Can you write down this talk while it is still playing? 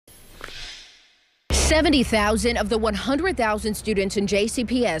70,000 of the 100,000 students in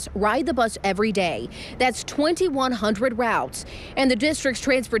JCPS ride the bus every day. That's 2,100 routes. And the district's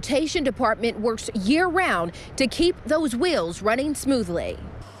transportation department works year-round to keep those wheels running smoothly.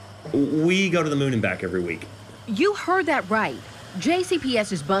 We go to the moon and back every week. You heard that right.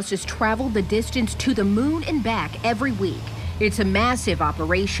 JCPS's buses travel the distance to the moon and back every week. It's a massive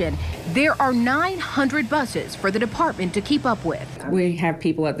operation. There are 900 buses for the department to keep up with. We have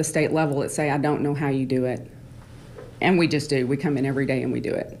people at the state level that say, I don't know how you do it. And we just do. We come in every day and we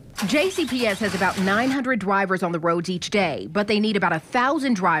do it. JCPS has about 900 drivers on the roads each day, but they need about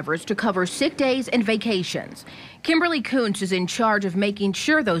 1,000 drivers to cover sick days and vacations. Kimberly Kuntz is in charge of making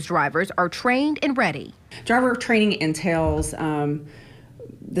sure those drivers are trained and ready. Driver training entails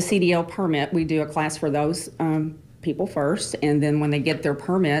the CDL permit. We do a class for those people first, and then when they get their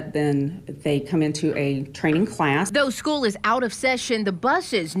permit, then they come into a training class. Though school is out of session, the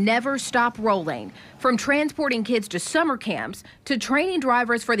buses never stop rolling. From transporting kids to summer camps to training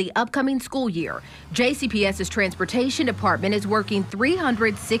drivers for the upcoming school year, JCPS's transportation department is working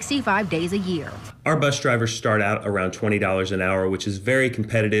 365 days a year. Our bus drivers start out around $20 an hour, which is very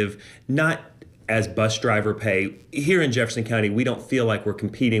competitive, not as bus driver pay. Here in Jefferson County, we don't feel like we're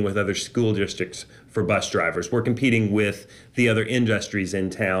competing with other school districts for bus drivers. We're competing with the other industries in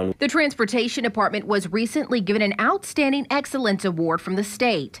town. The Transportation Department was recently given an Outstanding Excellence Award from the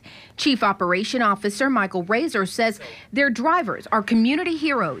state. Chief Operation Officer Michael Razor says their drivers are community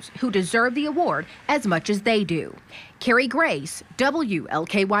heroes who deserve the award as much as they do. Carrie Grace,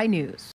 WLKY News.